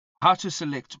How to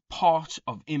select part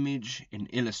of image in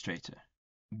Illustrator.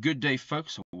 Good day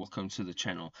folks, welcome to the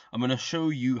channel. I'm going to show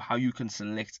you how you can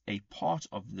select a part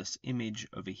of this image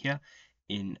over here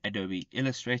in Adobe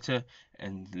Illustrator,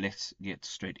 and let's get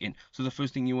straight in. So the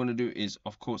first thing you want to do is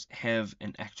of course have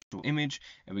an actual image,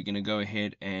 and we're going to go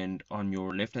ahead and on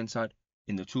your left hand side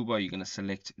in the toolbar you're going to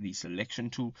select the selection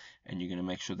tool, and you're going to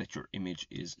make sure that your image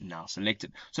is now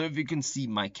selected. So if you can see,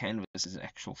 my canvas is in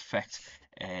actual fact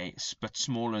a bit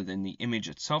smaller than the image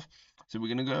itself. So we're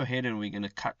going to go ahead and we're going to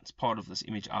cut part of this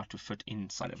image out to fit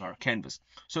inside of our canvas.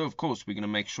 So of course we're going to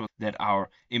make sure that our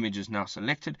image is now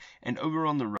selected, and over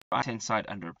on the right hand side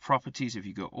under properties, if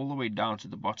you go all the way down to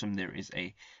the bottom, there is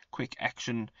a quick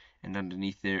action, and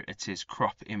underneath there it says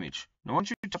crop image. Now once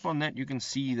you tap on that, you can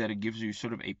see that it gives you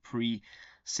sort of a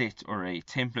preset or a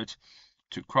template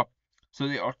to crop. So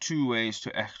there are two ways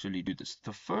to actually do this.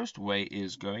 The first way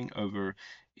is going over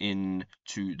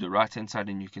into the right hand side,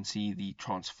 and you can see the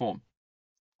transform.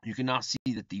 You can now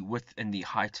see that the width and the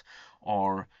height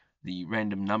are the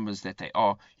random numbers that they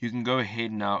are. You can go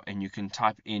ahead now and you can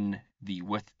type in the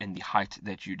width and the height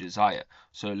that you desire.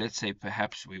 So let's say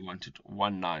perhaps we wanted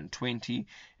 1920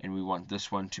 and we want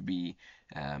this one to be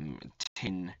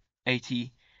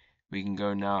 1080. We can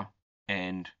go now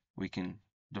and we can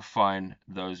define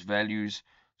those values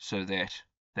so that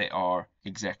they are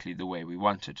exactly the way we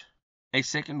want it. A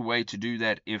second way to do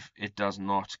that, if it does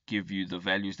not give you the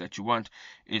values that you want,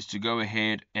 is to go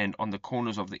ahead and on the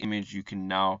corners of the image you can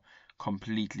now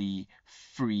completely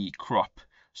free crop.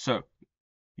 So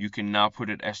you can now put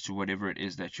it as to whatever it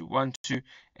is that you want to,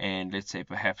 and let's say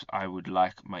perhaps I would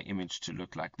like my image to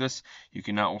look like this. You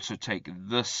can now also take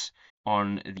this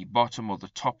on the bottom or the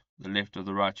top, the left or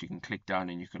the right. You can click down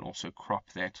and you can also crop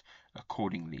that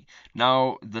accordingly.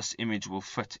 Now this image will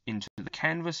fit into the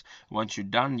canvas. Once you're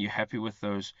done, you're happy with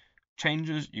those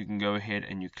changes, you can go ahead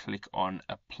and you click on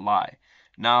apply.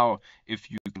 Now if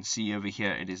you can see over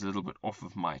here, it is a little bit off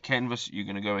of my canvas. You're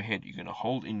going to go ahead, you're going to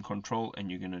hold in control,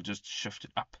 and you're going to just shift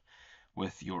it up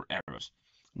with your arrows.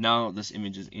 Now this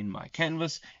image is in my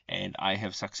canvas and I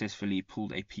have successfully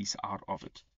pulled a piece out of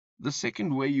it. The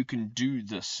second way you can do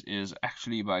this is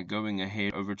actually by going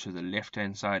ahead over to the left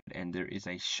hand side, and there is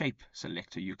a shape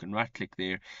selector. You can right click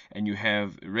there and you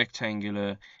have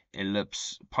rectangular,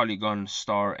 ellipse, polygon,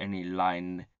 star, and a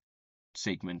line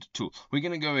segment tool. We're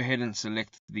going to go ahead and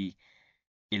select the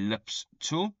ellipse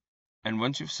tool, and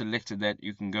once you've selected that,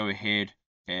 you can go ahead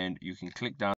and you can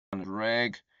click down and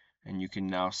drag, and you can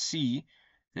now see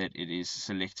that it is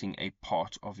selecting a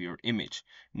part of your image.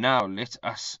 Now let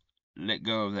us let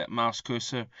go of that mouse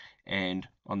cursor, and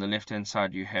on the left hand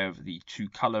side you have the two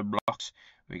color blocks.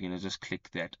 We're going to just click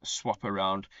that swap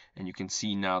around, and you can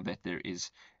see now that there is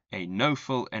a no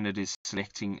fill and it is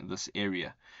selecting this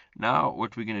area. Now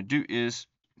what we're going to do is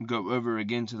go over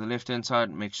again to the left hand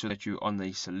side, make sure that you're on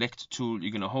the select tool.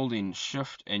 You're going to hold in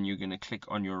shift and you're going to click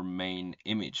on your main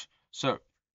image. So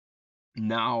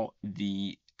now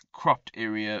the cropped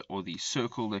area or the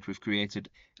circle that we've created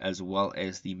as well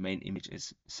as the main image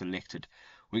is selected.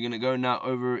 We're going to go now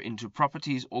over into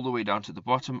properties all the way down to the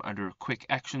bottom under quick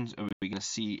actions, and we're going to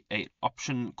see an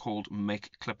option called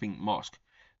make clipping mask.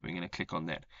 We're going to click on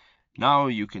that. Now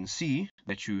you can see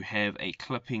that you have a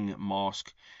clipping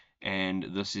mask, and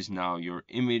this is now your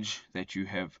image that you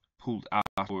have pulled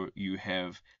out or you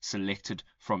have selected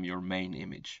from your main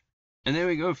image. And there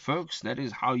we go, folks. That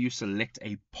is how you select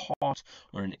a part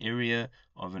or an area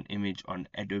of an image on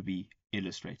Adobe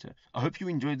Illustrator. I hope you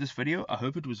enjoyed this video. I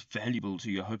hope it was valuable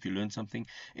to you. I hope you learned something.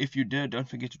 If you did, don't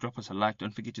forget to drop us a like.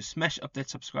 Don't forget to smash up that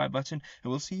subscribe button,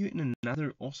 and we'll see you in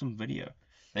another awesome video.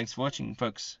 Thanks for watching,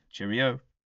 folks. Cheerio.